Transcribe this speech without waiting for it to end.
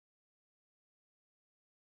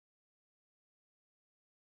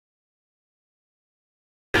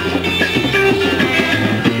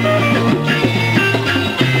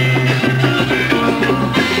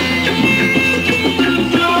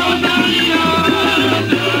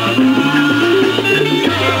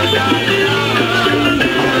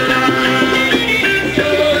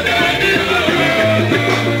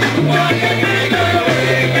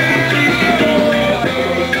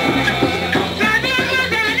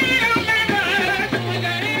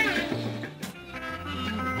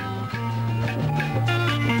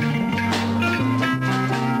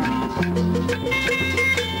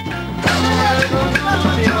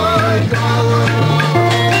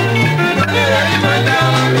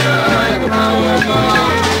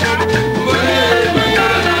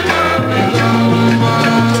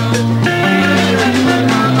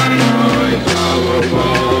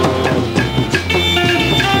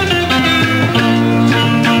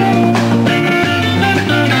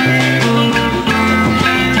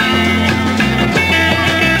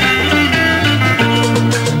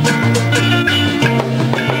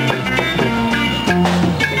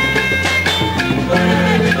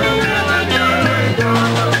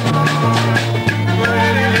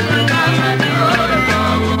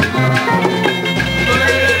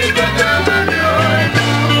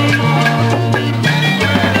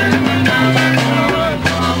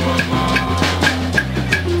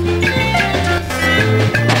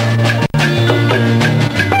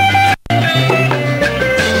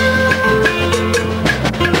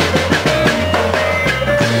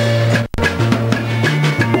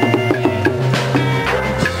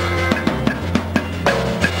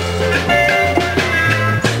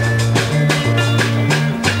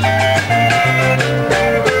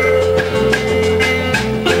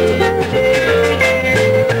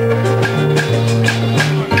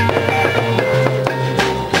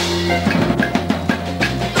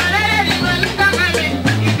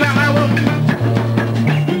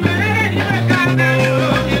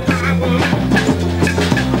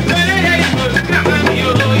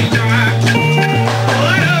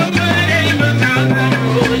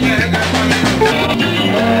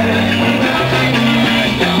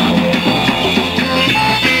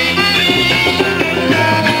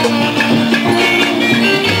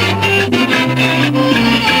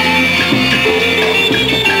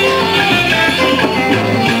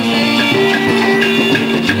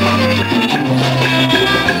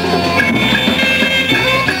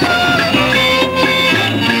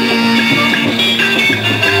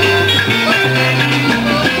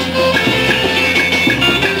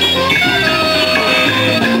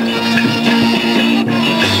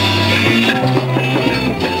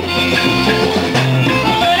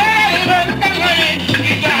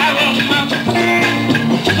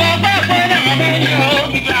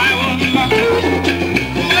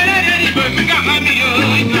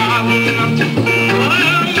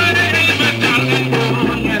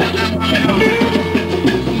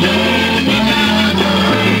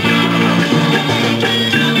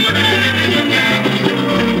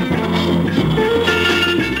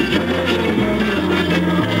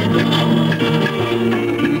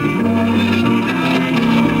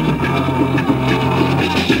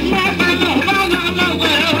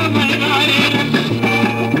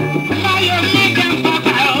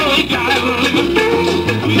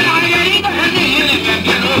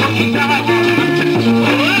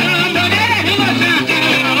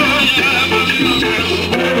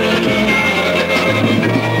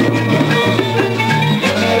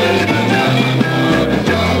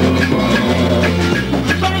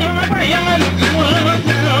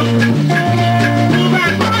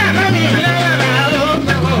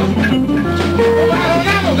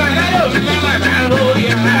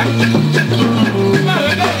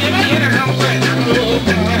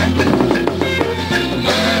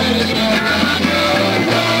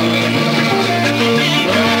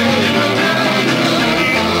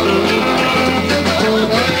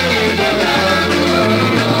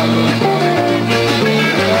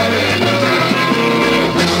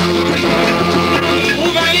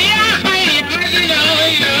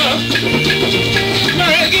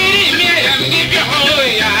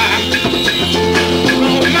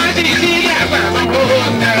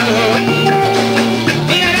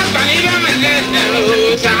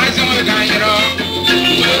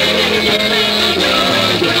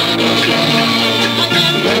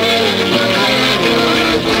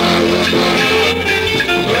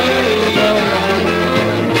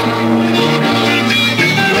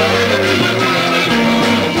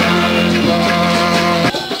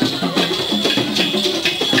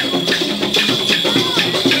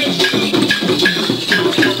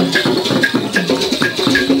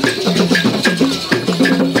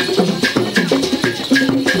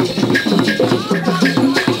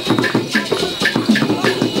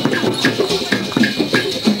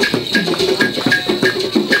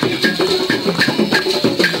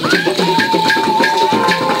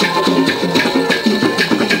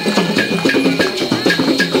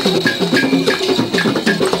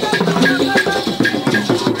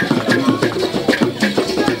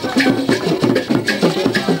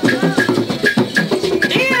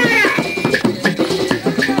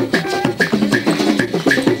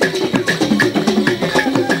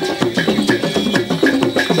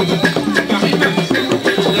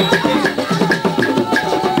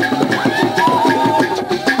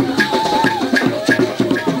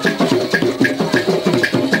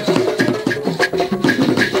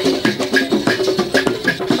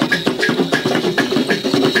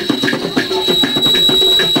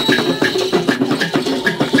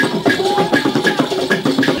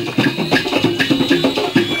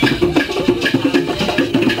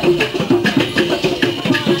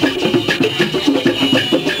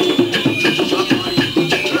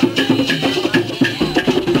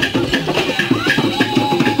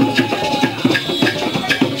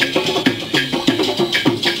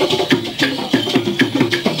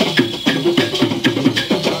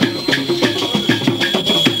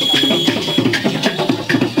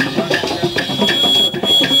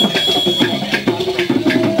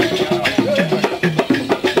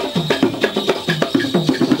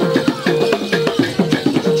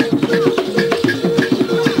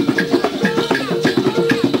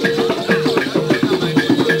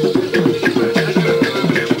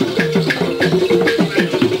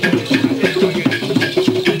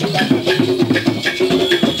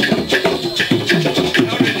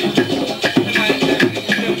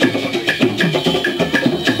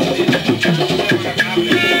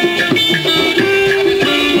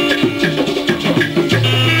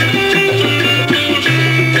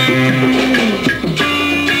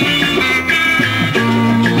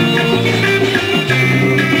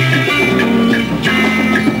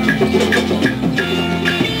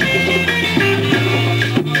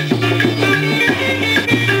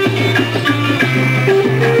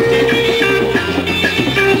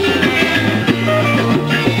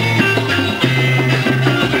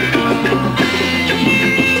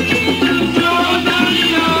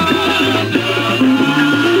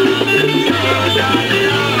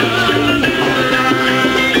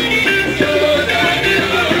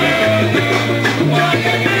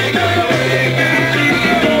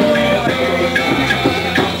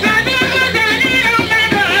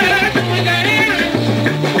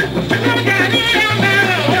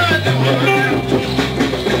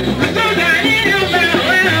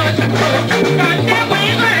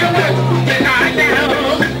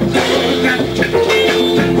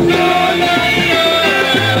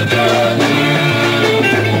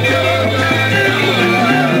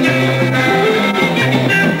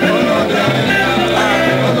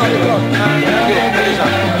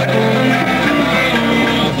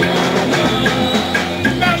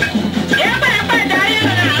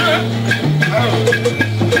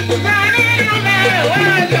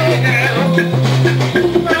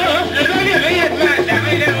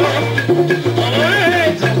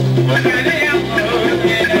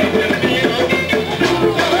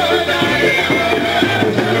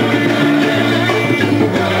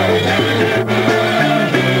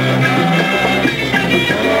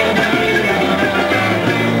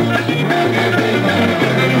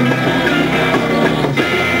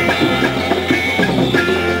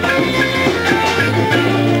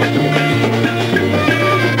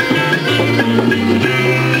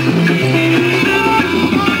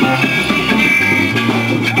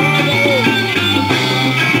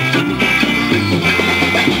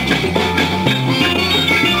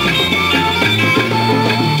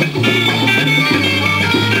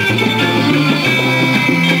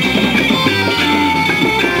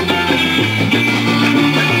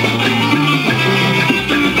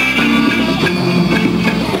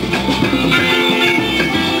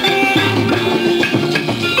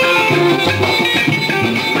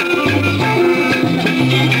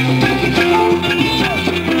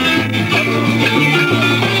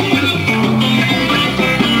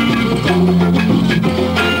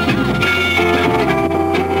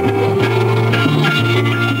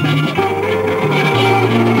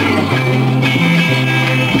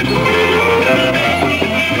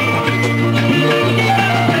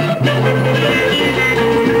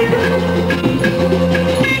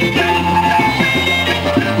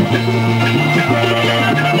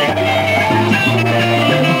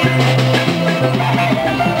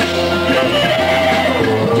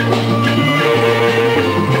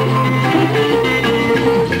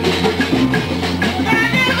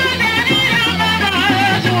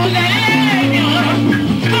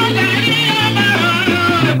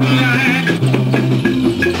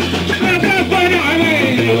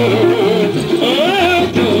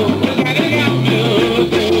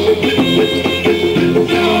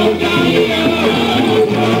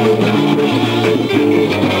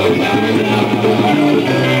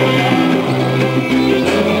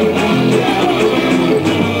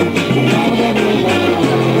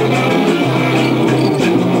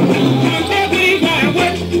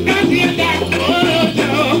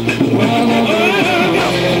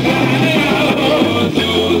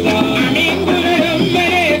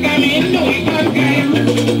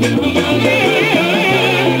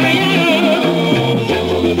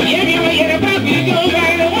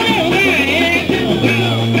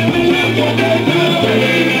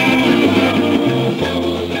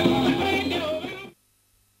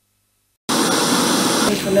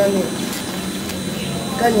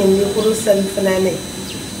Fanane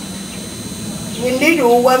Nindi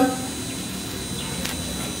Yuwam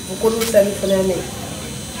Guru San Fanane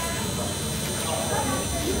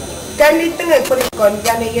Kandi Tanga Kurikon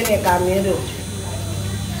Gani Yene Camero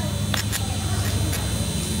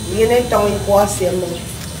Yene Tong Quasiam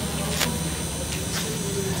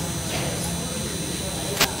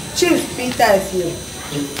Chief Peter Effiom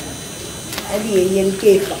Adi Yen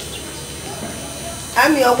Kefa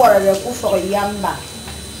I'm your warrior for Yamba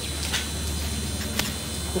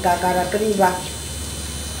Gagara Kriba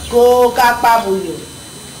Go Kapabuyo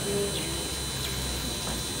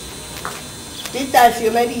Peter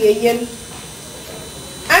Effiom Yen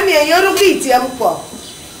I'm a Yorubi Tiampo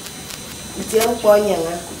Tiampo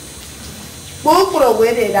Yanga Bokro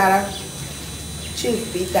Wede Dara Chief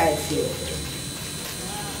Peter Effiom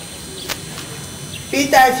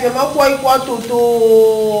Peter Effiom a boy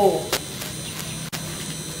to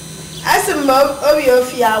as a mob of your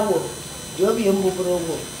fiawo. You'll be a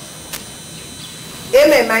mobile.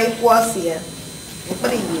 Eme my quasia,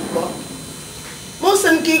 but most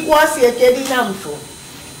and keep quasia getting amful.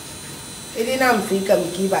 It didn't amfy come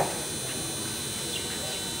give up.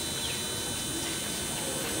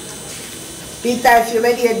 Peter Effiom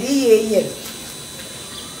a DA.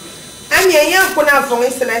 I'm a young puna for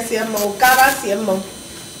instance, a mo, Carasiamo.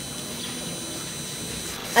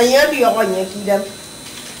 I am your one yakidam.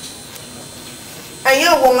 And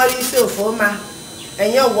your woman is so for ma,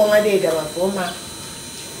 and your woman did a for ma.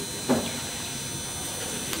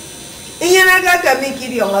 In your naga make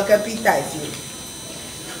it on a capita.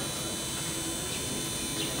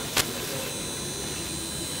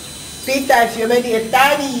 Peter, if you made a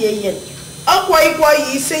tiny yen, oh,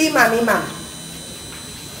 why you say, mammy, ma.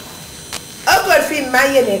 Oh, good film, my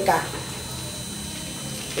yeneka.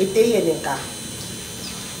 It a yeneka.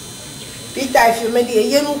 Peter, if you made a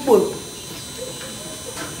yen pull.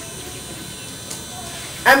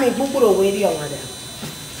 I'm a book away the other.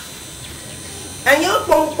 And your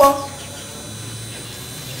pompo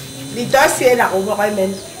the dossier that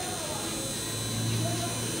overwhelmed.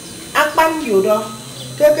 Akpan Yoda,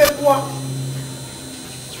 take a walk.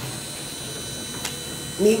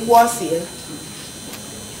 Me was here.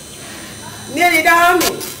 Nearly the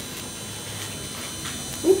army.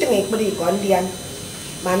 Nothing pretty Gondian.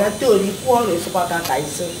 Man, I told you, poor is about that I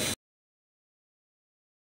said.